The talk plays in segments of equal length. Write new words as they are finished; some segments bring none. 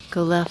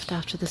Go left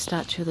after the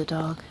statue of the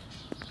dog.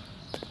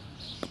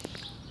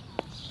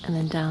 And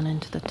then down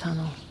into the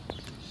tunnel.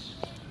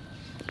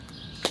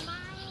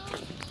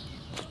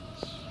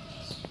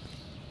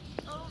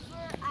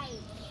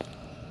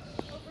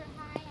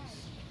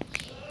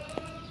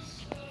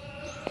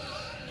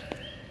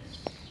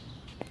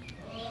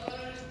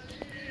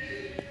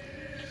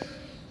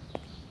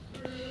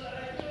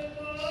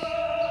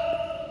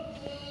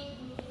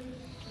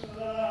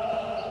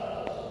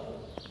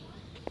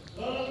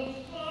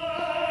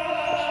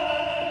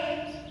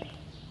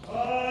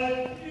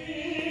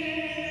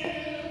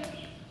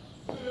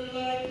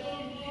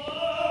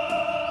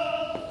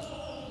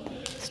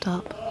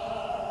 Stop.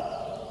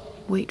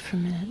 Wait for a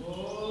minute.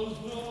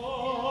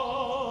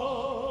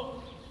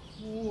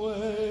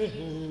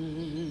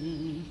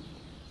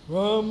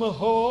 From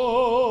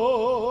home,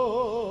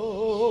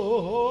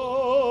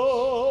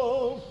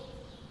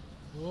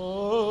 a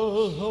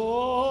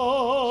long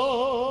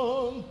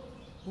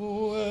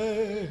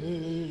way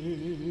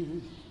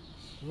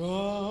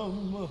from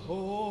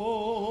home.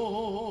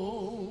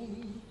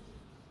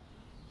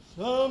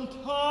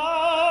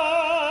 Sometimes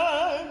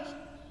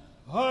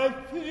I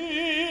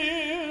feel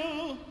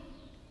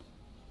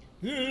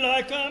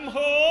like I'm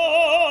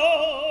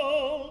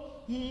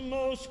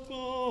almost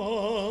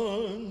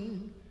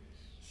gone.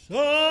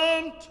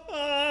 Sometimes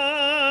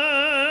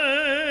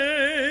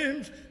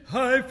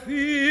I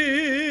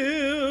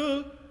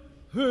feel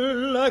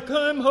like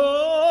I'm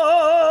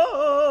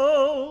almost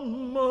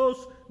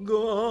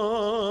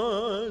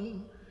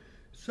gone.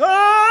 Sometimes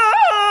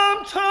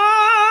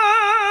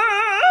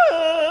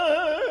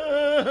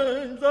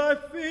I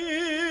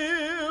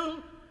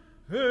feel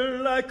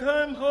like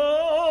I'm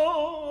almost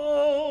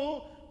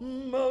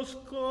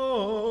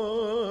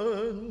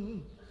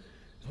gone.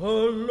 A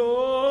long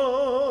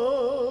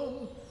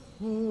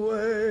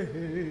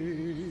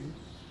way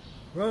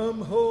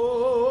from home.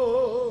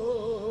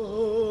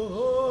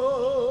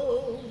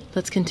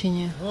 Let's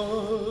continue. A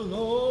long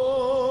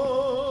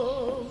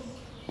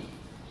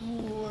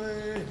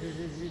way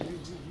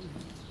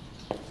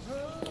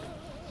from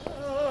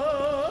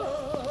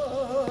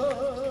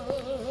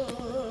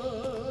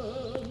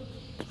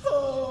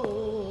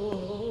home.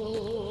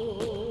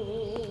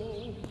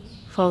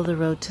 Follow the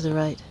road to the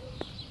right.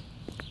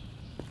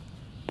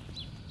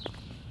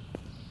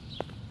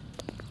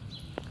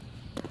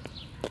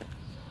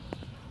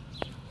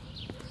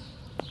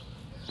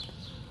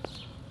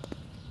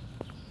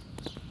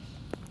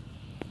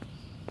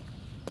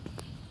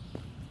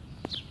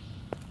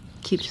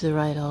 Keep to the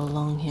right all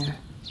along here.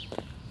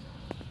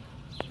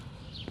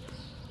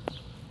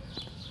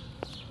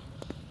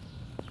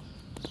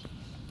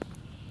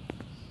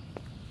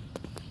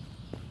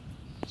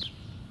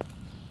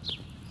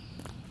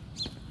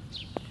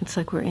 It's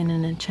like we're in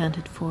an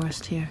enchanted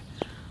forest here,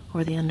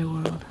 or the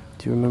underworld.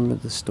 Do you remember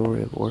the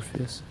story of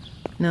Orpheus?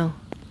 No.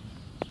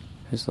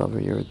 His lover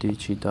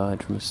Eurydice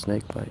died from a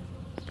snake bite,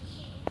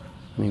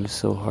 and he was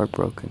so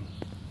heartbroken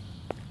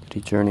that he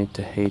journeyed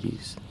to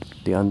Hades,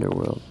 the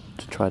underworld,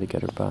 to try to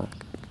get her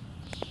back.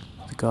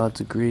 The gods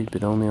agreed,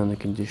 but only on the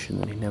condition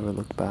that he never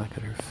looked back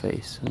at her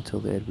face until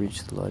they had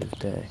reached the light of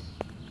day.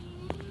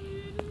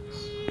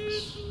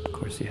 Of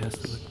course, he has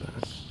to look back.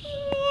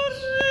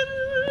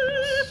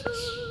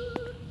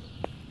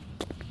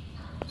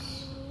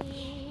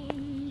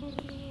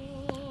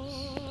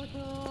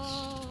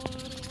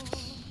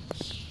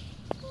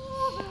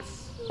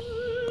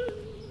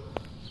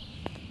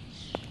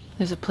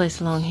 There's a place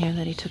along here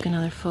that he took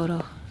another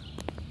photo.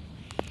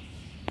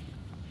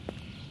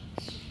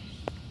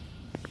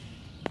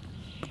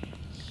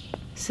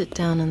 Sit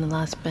down on the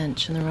last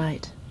bench on the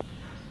right.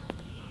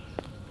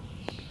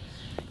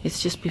 It's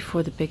just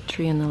before the big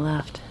tree on the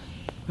left,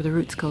 where the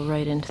roots go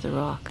right into the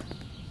rock.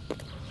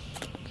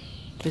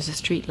 There's a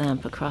street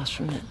lamp across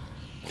from it.